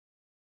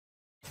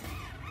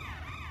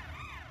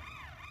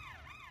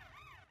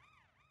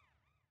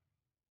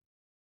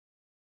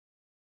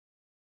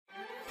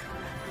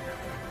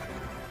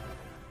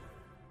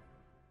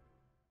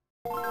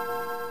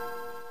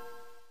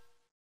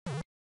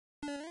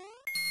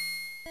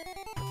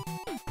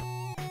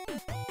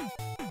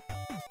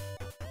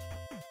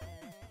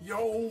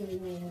Yo,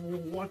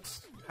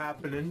 what's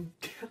happening?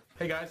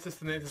 Hey guys,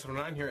 this is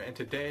TheNathan709 here, and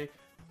today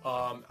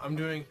I'm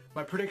doing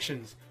my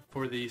predictions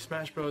for the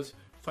Smash Bros.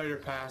 Fighter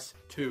Pass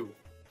 2.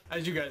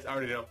 As you guys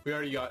already know, we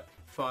already got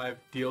 5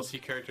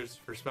 DLC characters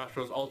for Smash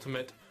Bros.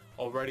 Ultimate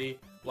already.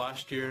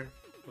 Last year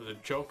was a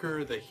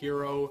Joker, the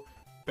Hero,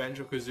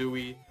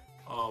 Banjo-Kazooie,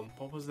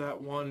 what was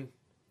that one?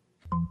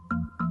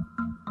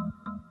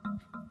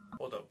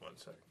 Hold up one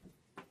sec.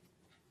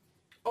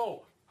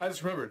 Oh, I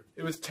just remembered.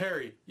 It was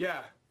Terry.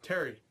 Yeah,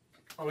 Terry.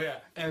 Oh yeah,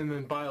 and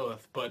then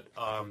Byleth, but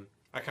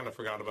I kind of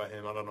forgot about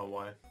him. I don't know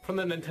why. From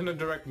the Nintendo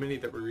Direct Mini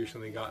that we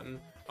recently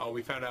gotten,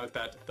 we found out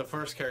that the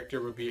first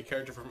character would be a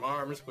character from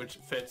ARMS, which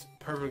fits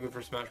perfectly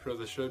for Smash Bros.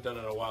 I should have done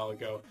it a while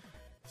ago.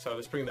 So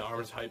let's bring the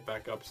ARMS hype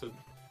back up. So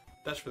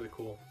that's really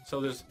cool.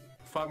 So there's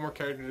 5 more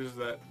characters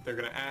that they're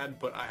gonna add,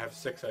 but I have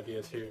 6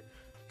 ideas here,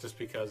 just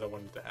because I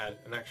wanted to add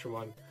an extra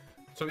one.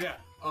 So yeah,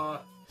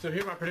 so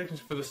here are my predictions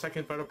for the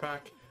second Battle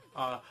Pack.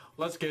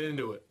 Let's get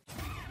into it.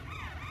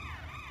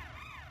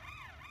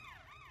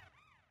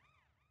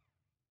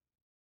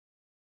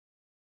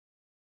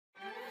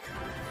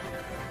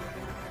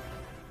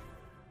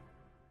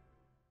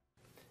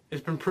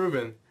 It's been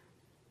proven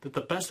that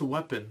the best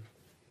weapon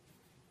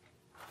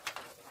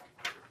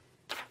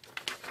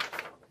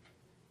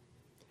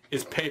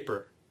is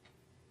paper.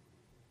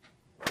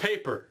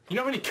 Paper. You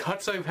know how many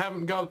cuts I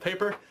haven't got with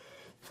paper?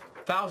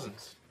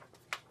 Thousands.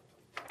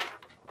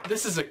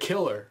 This is a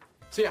killer.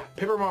 So yeah,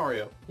 Paper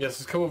Mario. Yes,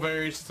 there's a couple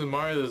variations of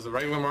Mario. There's the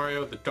regular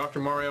Mario, the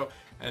Dr. Mario,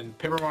 and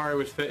Paper Mario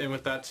would fit in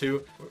with that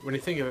too. When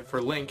you think of it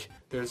for Link,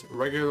 there's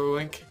regular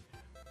Link,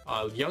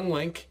 Young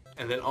Link,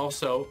 and then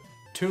also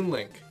Toon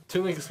Link.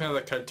 Toon Link is kind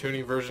of the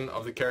cartoony version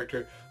of the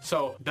character,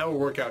 so that will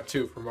work out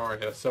too for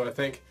Mario. So I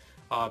think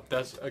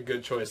that's a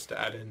good choice to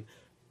add in.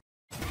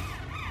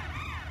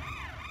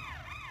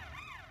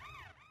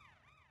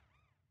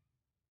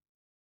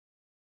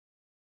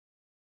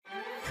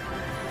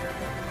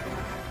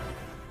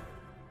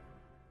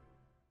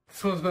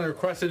 This one's been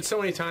requested so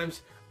many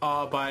times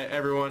by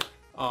everyone.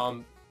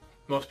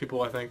 Most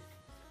people, I think.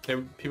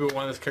 People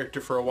want this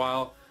character for a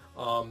while.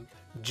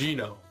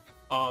 Geno.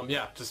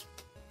 Yeah, just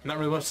not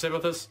really much to say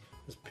about this.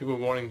 There's people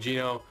wanting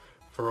Geno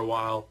for a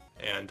while,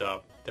 and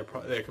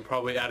they could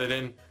probably add it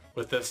in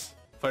with this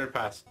Fighter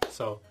Pass.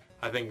 So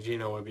I think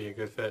Geno would be a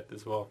good fit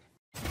as well.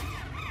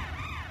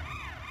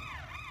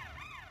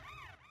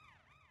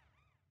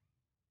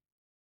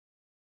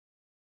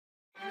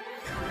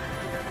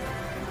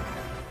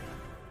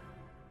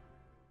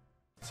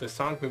 So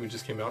Sonic movie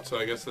just came out, so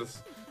I guess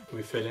this will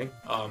be fitting.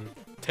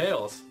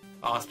 Tails.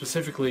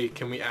 Specifically,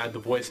 can we add the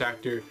voice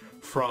actor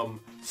from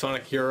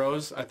Sonic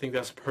Heroes? I think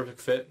that's a perfect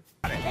fit.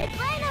 They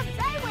line up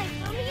sideways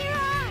from here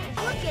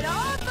on. Look at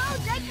all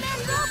those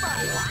Eggman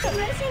robots.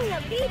 Pressing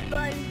the B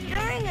button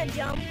during a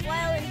jump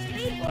while in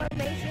speed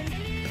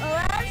formation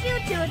allows you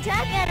to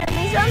attack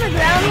enemies on the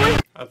ground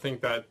with... I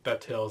think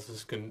that Tails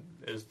is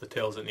the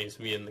Tails that needs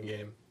to be in the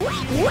game.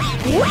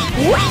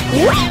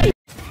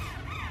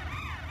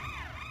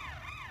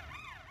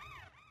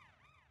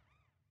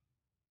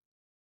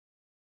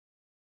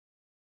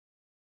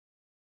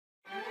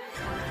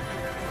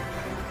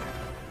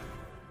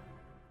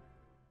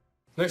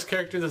 Next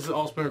character, this has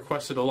also been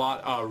requested a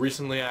lot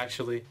recently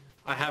actually.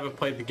 I haven't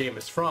played the game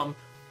it's from,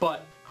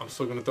 but I'm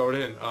still going to throw it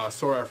in.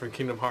 Sora from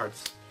Kingdom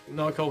Hearts. I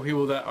know a couple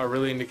people that are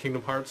really into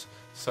Kingdom Hearts,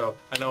 so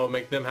I know it'll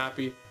make them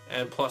happy,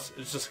 and plus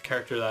it's just a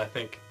character that I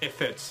think it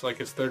fits, like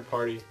it's third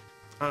party.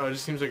 I don't know, it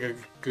just seems like a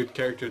good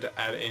character to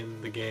add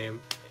in the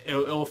game.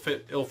 It'll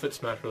fit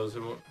Smash Bros.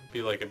 It won't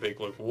be like a big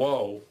like,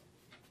 whoa,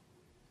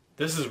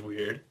 this is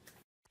weird.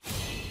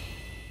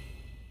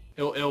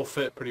 It'll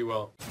fit pretty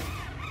well.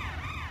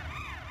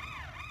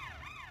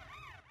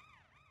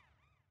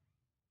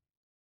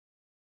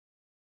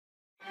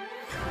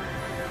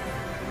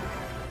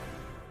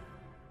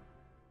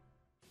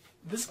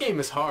 This game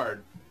is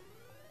hard.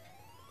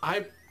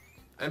 I'm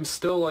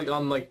still like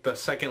on like the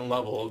second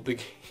level of the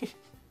game.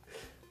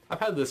 I've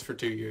had this for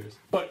 2 years.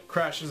 But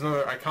Crash is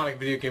another iconic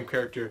video game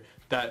character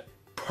that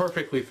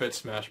perfectly fits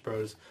Smash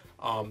Bros.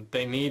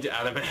 They need to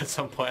add him in at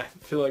some point.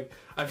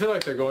 I feel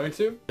like they're going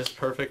to. It's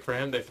perfect for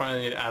him. They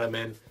finally need to add him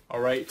in.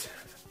 Alright.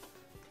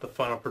 The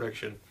final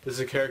prediction. This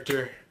is a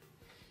character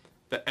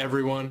that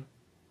everyone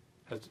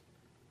has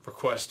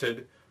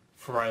requested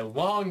for a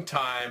long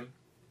time,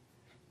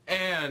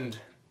 and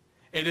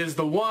it is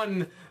the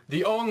one,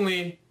 the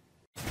only...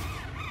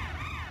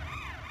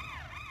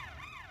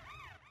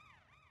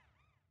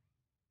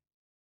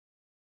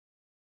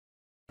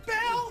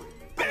 Bill!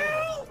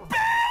 Bill!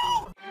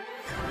 Bill!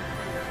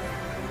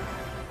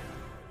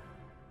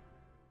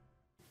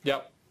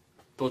 Yep.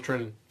 Bill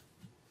Trinen.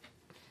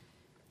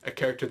 A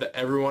character that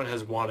everyone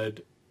has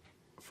wanted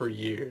for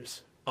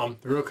years. The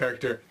real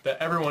character that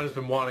everyone has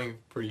been wanting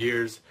for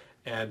years,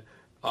 and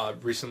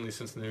recently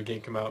since the new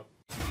game came out.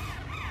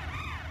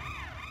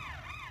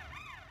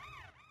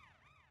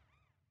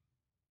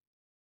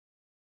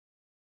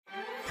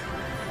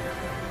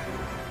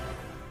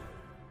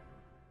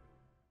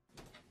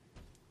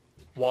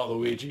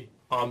 Waluigi.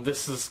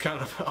 This is kind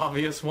of an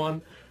obvious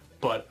one,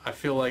 but I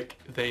feel like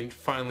they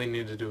finally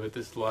need to do it.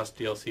 This is the last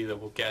DLC that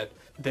we'll get.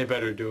 They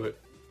better do it.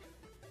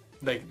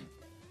 Like,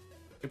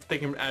 if they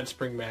can add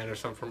Springman or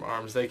something from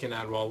ARMS, they can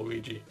add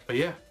Waluigi. But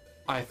yeah,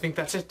 I think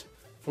that's it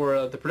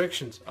for the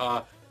predictions.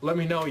 Let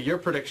me know your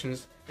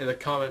predictions in the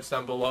comments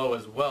down below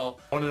as well.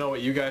 I want to know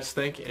what you guys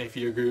think, and if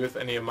you agree with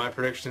any of my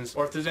predictions,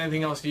 or if there's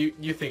anything else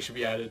you think should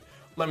be added,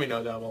 let me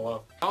know down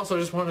below. I also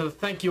just wanted to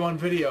thank you on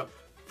video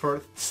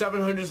for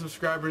 700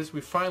 subscribers.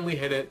 We finally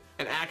hit it,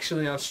 and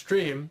actually on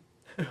stream,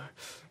 I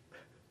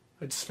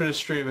just finished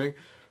streaming,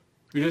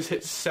 we just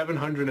hit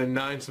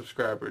 709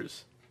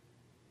 subscribers.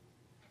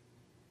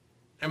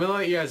 I'm gonna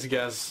let you guys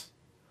guess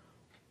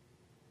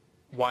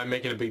why I'm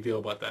making a big deal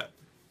about that.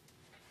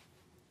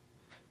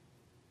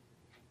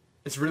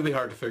 It's really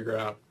hard to figure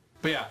out.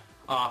 But yeah,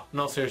 in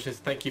all seriousness,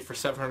 thank you for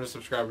 700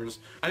 subscribers.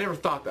 I never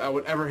thought that I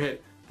would ever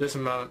hit this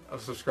amount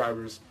of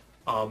subscribers.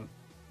 And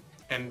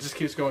it just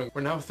keeps going.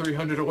 We're now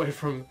 300 away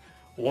from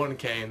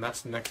 1K, and that's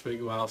the next big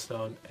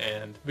milestone.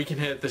 And we can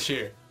hit it this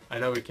year. I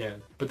know we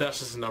can. But that's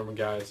just a number,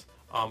 guys.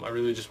 I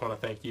really just want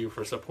to thank you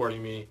for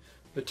supporting me.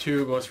 The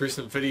 2 most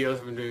recent videos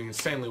have been doing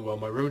insanely well.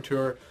 My room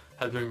tour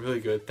has been really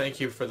good. Thank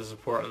you for the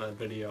support on that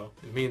video.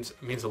 It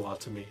means a lot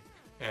to me.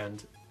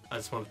 And I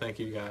just want to thank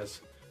you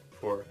guys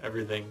for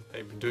everything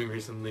they've been doing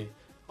recently.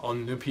 All the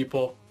new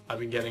people I've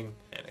been getting,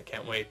 and I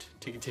can't wait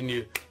to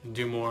continue and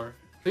do more.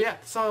 So yeah,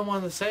 that's all I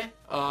wanted to say.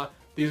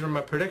 These were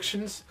my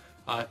predictions.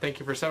 Thank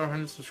you for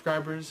 700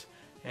 subscribers,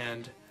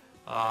 and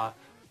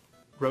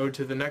road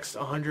to the next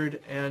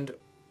 100 and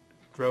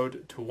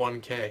road to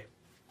 1K.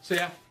 So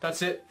yeah,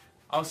 that's it.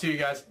 I'll see you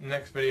guys in the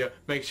next video.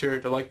 Make sure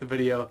to like the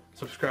video,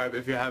 subscribe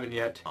if you haven't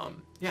yet.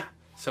 Yeah,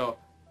 so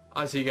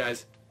I'll see you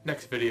guys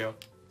next video.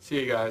 See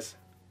you guys.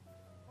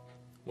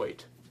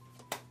 Wait.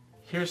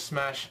 Here's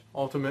Smash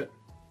Ultimate.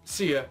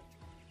 See ya,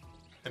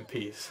 and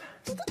peace.